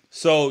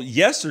 So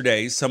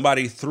yesterday,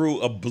 somebody threw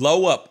a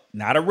blow up,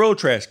 not a real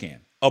trash can,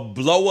 a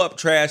blow up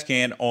trash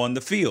can on the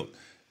field.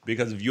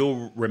 Because if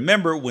you'll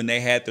remember, when they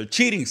had their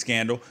cheating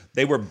scandal,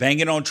 they were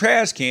banging on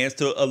trash cans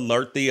to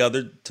alert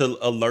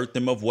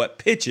them of what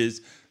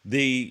pitches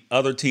the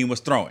other team was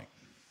throwing.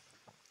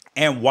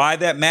 And why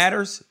that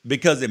matters?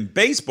 Because in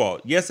baseball,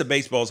 yes, the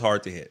baseball is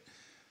hard to hit.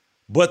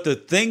 But the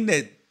thing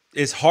that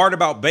is hard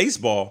about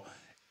baseball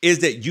is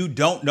that you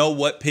don't know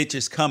what pitch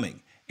is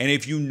coming. And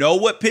if you know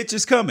what pitch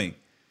is coming,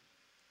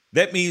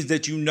 that means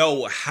that you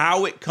know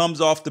how it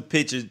comes off the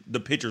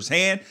pitcher's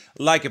hand.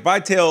 Like if I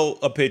tell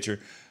a pitcher,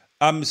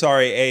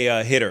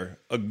 a hitter,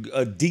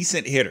 a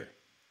decent hitter,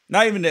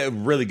 not even a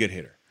really good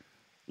hitter,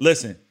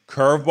 listen,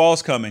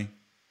 curveball's coming.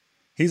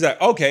 He's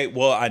like, okay,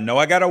 well, I know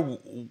I got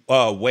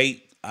to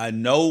wait. I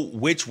know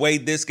which way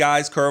this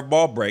guy's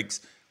curveball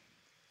breaks.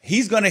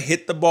 He's going to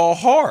hit the ball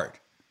hard.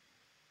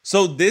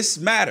 So this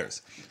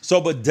matters. So,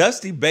 but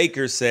Dusty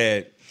Baker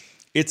said,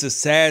 it's a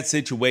sad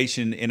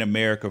situation in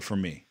America for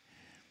me.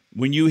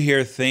 When you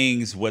hear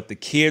things, what the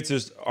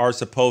kids are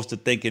supposed to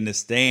think in the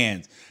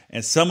stands,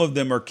 and some of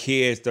them are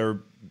kids,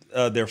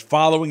 they're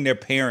following their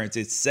parents.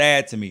 It's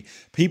sad to me.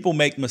 People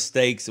make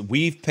mistakes.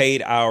 We've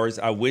paid ours.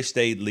 I wish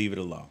they'd leave it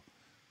alone.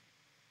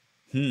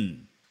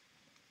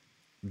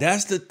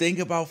 That's the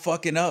thing about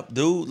fucking up,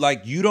 dude.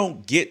 Like, you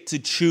don't get to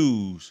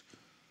choose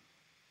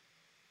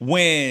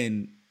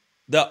when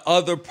the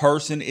other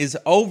person is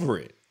over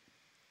it.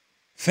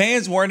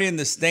 Fans weren't in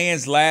the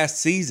stands last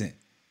season.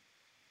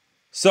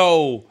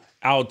 So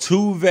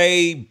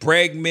Altuve,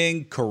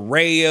 Bregman,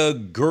 Correa,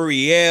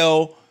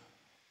 Gurriel,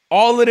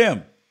 all of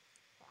them.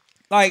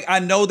 Like, I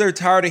know they're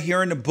tired of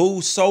hearing the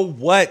boo. So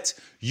what?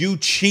 You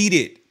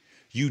cheated.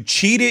 You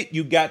cheated.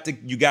 You got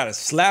a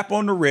slap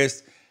on the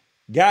wrist.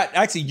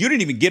 Actually, you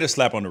didn't even get a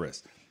slap on the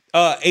wrist.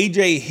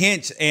 AJ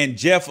Hinch and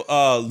Jeff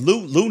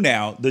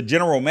Luhnow, the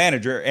general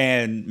manager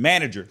and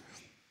manager,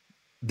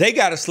 they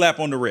got a slap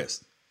on the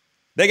wrist.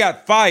 They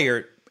got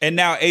fired, and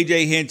now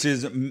AJ Hinch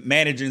is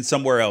managing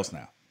somewhere else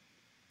now.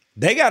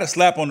 They got a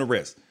slap on the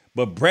wrist.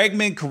 But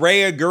Bregman,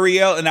 Correa,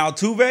 Gurriel, and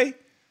Altuve,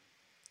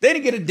 they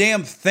didn't get a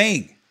damn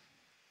thing.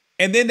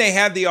 And then they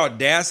have the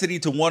audacity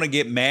to want to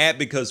get mad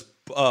because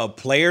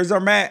players are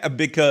mad,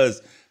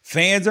 because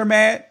fans are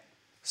mad.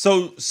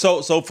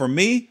 So for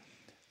me,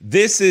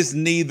 this is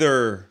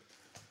neither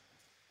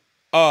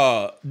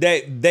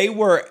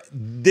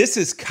this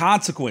is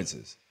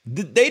consequences.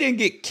 They didn't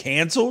get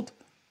canceled.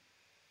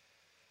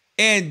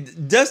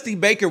 And Dusty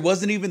Baker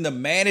wasn't even the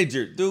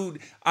manager.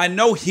 Dude, I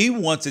know he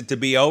wants it to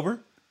be over.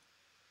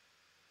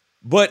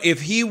 But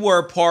if he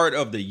were part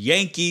of the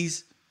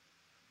Yankees,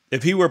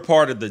 if he were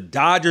part of the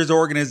Dodgers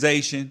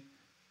organization,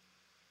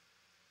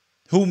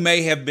 who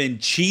may have been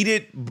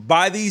cheated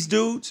by these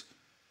dudes,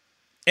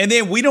 and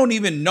then we don't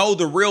even know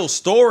the real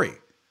story.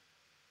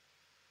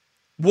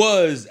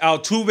 Was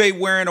Altuve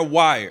wearing a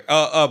wire,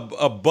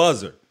 a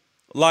buzzer,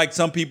 like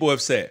some people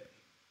have said?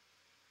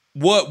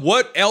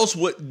 What else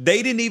would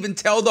they didn't even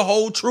tell the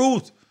whole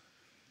truth?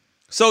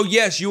 So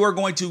yes, you are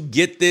going to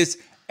get this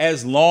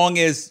as long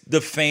as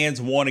the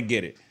fans want to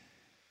get it.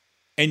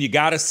 And you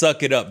got to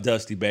suck it up,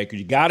 Dusty Baker.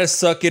 You got to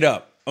suck it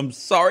up. I'm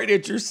sorry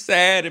that you're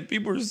sad and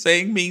people are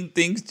saying mean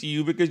things to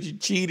you because you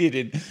cheated.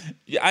 And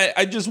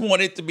I just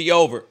want it to be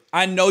over.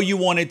 I know you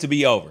want it to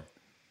be over.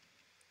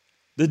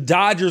 The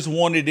Dodgers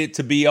wanted it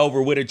to be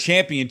over with a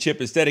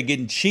championship instead of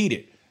getting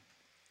cheated.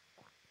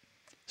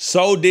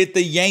 So did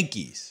the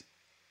Yankees.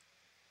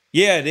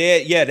 Yeah,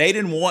 they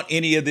didn't want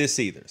any of this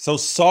either. So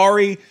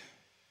sorry,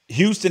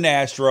 Houston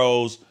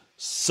Astros.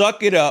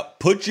 Suck it up.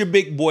 Put your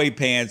big boy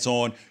pants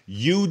on.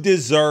 You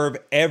deserve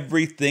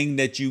everything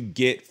that you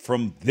get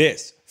from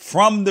this,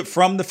 from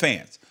the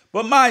fans.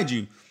 But mind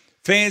you,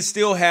 fans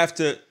still have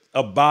to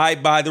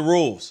abide by the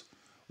rules,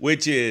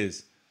 which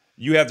is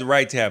you have the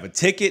right to have a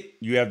ticket.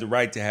 You have the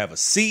right to have a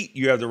seat.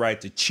 You have the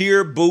right to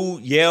cheer, boo,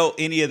 yell,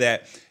 any of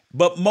that.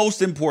 But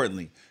most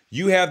importantly,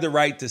 you have the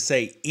right to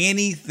say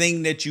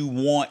anything that you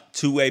want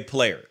to a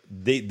player.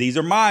 These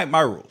are my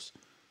rules.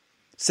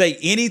 Say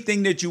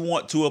anything that you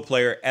want to a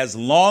player as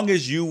long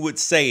as you would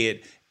say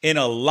it in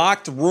a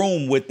locked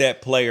room with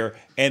that player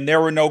and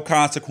there were no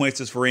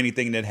consequences for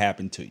anything that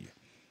happened to you.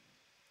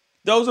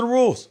 Those are the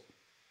rules.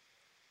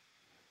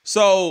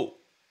 So,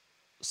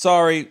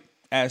 sorry,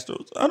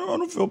 Astros. I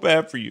don't feel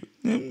bad for you.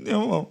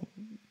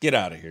 Get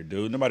out of here,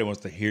 dude. Nobody wants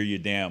to hear you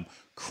damn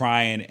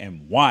crying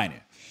and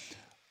whining.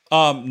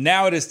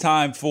 Now it is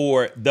time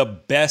for the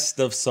best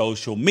of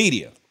social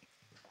media.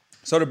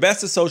 So the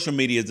best of social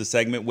media is a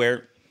segment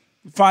where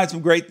we find some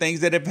great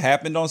things that have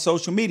happened on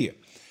social media.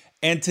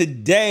 And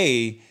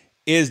today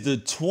is the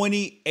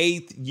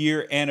 28th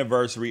year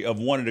anniversary of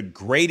one of the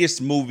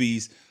greatest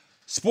movies,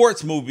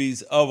 sports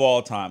movies of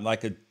all time.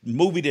 Like a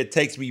movie that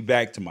takes me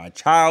back to my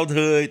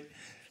childhood.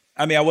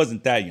 I mean, I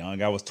wasn't that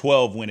young. I was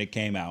 12 when it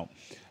came out.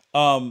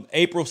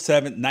 April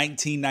 7th,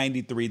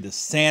 1993, The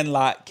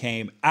Sandlot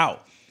came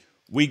out.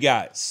 We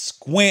got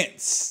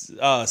Squints,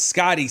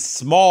 Scotty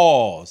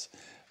Smalls,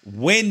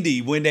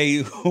 Wendy when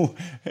he's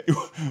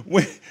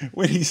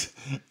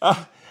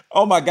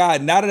oh my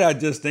God, now that I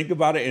just think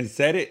about it and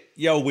said it,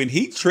 when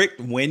he tricked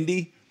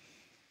Wendy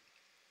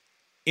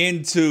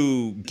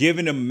into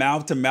giving him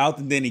mouth to mouth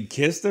and then he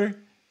kissed her,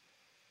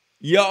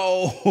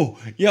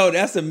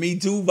 that's a Me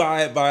Too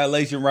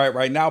violation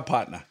right now,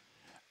 partner.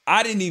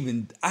 I didn't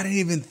even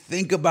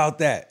think about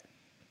that.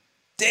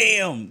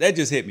 Damn, that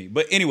just hit me.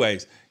 But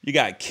anyways, you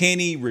got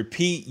Kenny,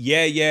 Repeat,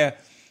 yeah.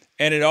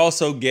 And it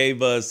also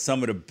gave us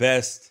some of the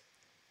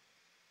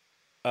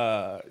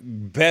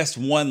best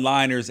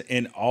one-liners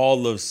in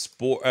all of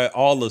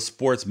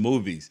sports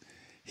movies.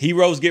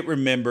 Heroes get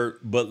remembered,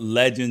 but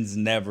legends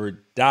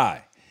never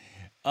die.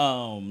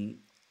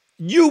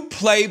 You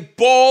play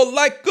ball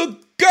like a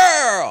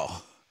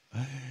girl.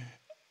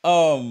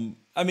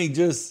 I mean,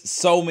 just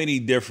so many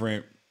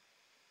different.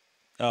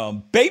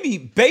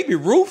 Baby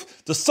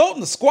Ruth, the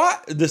Sultan of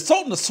SWAT,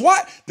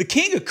 the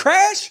King of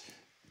Crash,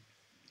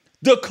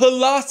 the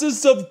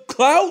Colossus of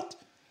Clout,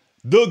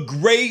 the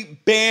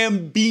Great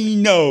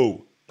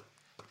Bambino.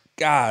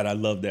 God, I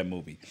love that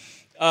movie.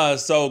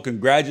 So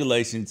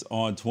congratulations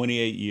on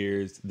 28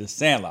 years, The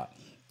Sandlot.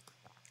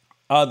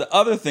 The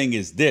other thing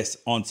is this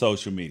on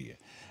social media.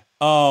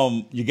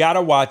 You got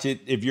to watch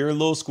it. If you're a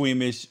little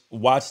squeamish,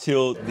 watch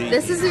till the...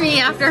 This is me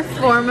after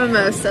 4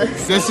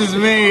 mimosas. This is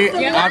me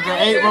after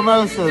 8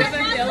 mimosas.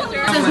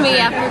 This is me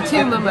after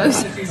 2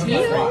 mimosas.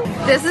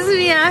 This is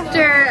me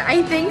after,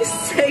 I think,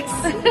 6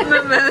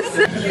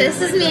 mimosas.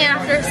 This is me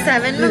after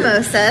 7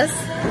 mimosas.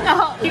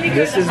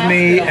 This is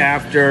me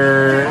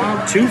after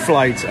 2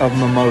 flights of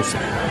mimosa.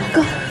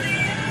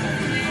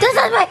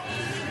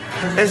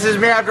 This is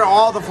me after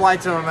all the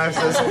flights of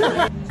mimosas.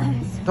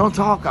 Don't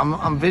talk,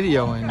 I'm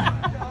videoing.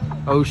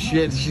 Oh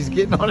shit, she's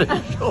getting on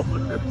his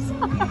shoulders.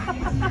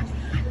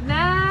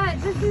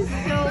 This is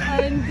so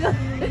ungood.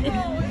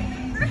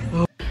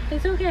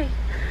 It's okay.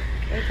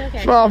 It's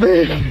okay. Stop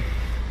it.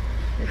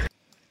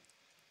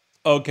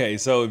 Okay,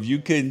 so if you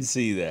couldn't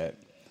see that,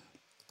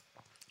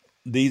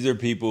 these are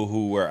people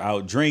who were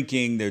out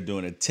drinking. They're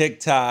doing a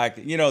TikTok.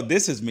 You know,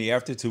 this is me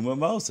after 2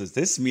 mimosas.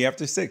 This is me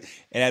after 6.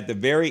 And at the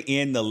very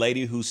end, the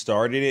lady who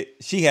started it,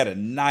 she had a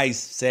nice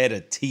set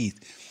of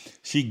teeth.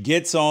 She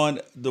gets on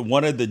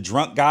one of the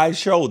drunk guy's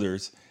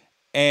shoulders,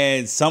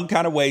 and some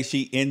kind of way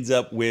she ends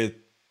up with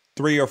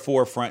 3 or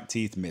 4 front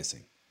teeth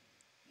missing.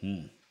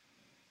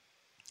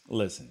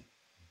 Listen,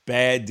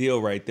 bad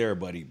deal right there,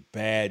 buddy.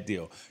 Bad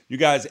deal. You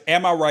guys,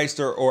 am I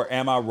Reister or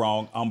am I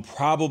wrong? I'm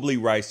probably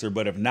Reister,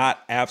 but if not,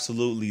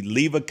 absolutely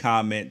leave a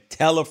comment,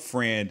 tell a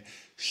friend,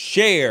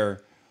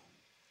 share,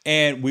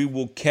 and we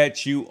will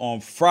catch you on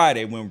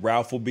Friday when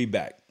Ralph will be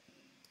back.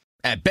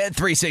 At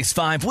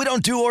Bet365, we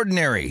don't do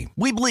ordinary.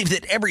 We believe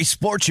that every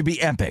sport should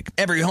be epic.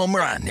 Every home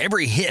run,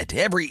 every hit,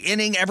 every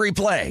inning, every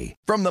play.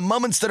 From the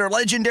moments that are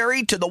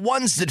legendary to the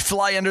ones that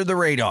fly under the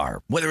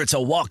radar. Whether it's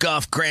a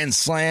walk-off grand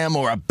slam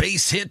or a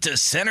base hit to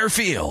center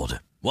field.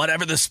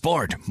 Whatever the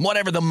sport,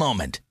 whatever the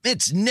moment.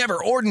 It's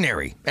never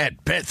ordinary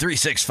at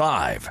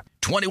Bet365.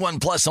 21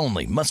 plus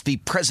only. Must be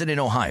present in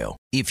Ohio.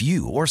 If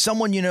you or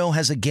someone you know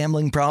has a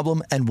gambling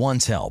problem and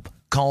wants help,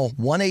 call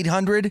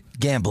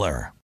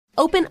 1-800-GAMBLER.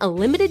 Open a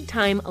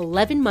limited-time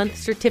 11-month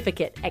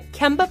certificate at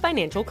Kemba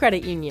Financial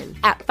Credit Union.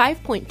 At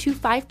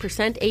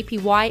 5.25%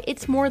 APY,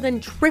 it's more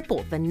than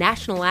triple the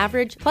national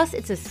average, plus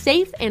it's a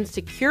safe and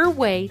secure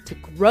way to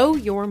grow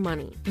your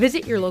money.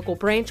 Visit your local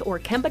branch or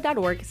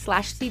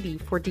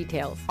kemba.org/cd for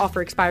details.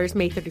 Offer expires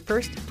May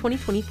 31st,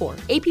 2024.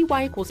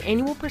 APY equals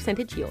annual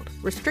percentage yield.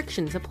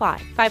 Restrictions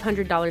apply.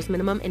 $500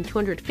 minimum and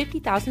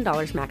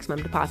 $250,000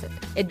 maximum deposit.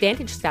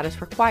 Advantage status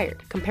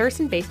required.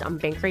 Comparison based on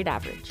bank rate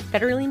average.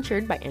 Federally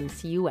insured by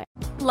NCUA.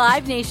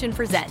 Live Nation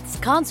presents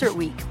Concert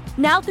Week.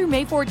 Now through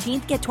May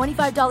 14th, get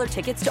 $25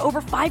 tickets to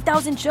over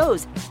 5,000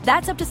 shows.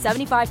 That's up to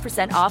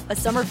 75% off a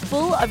summer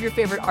full of your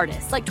favorite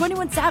artists like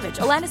 21 Savage,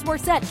 Alanis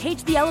Morissette,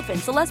 Cage the Elephant,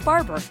 Celeste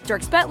Barber,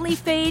 Dierks Bentley,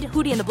 Fade,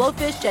 Hootie and the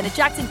Blowfish, Janet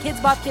Jackson, Kids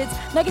Bop Kids,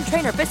 Meghan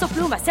Trainor, Peso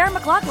Pluma, Sarah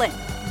McLachlan.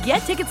 Get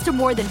tickets to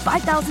more than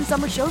 5,000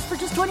 summer shows for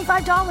just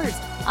 $25.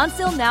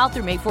 Until now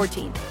through May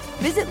 14th.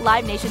 Visit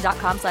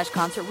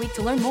LiveNation.com/Concert Week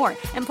to learn more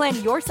and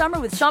plan your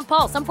summer with Sean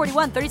Paul, Sum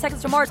 41, 30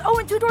 Seconds to Mars,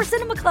 and Two Door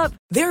Cinema Club.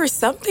 There are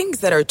some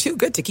things that are too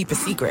good to keep a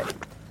secret.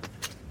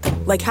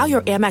 Like how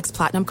your Amex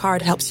Platinum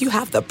card helps you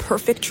have the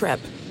perfect trip.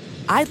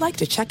 I'd like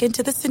to check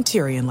into the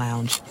Centurion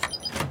Lounge.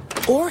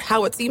 Or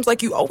how it seems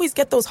like you always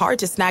get those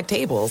hard-to-snag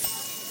tables.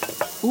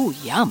 Ooh,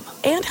 yum.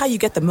 And how you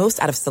get the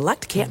most out of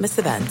select can't-miss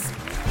events.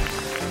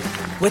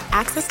 With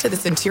access to the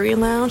Centurion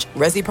Lounge,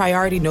 Resi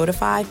Priority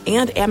Notified,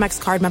 and Amex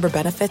card member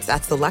benefits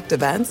at select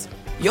events,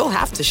 you'll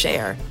have to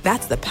share.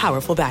 That's the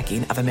powerful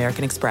backing of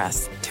American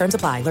Express. Terms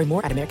apply. Learn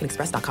more at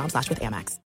americanexpress.com/withAmex.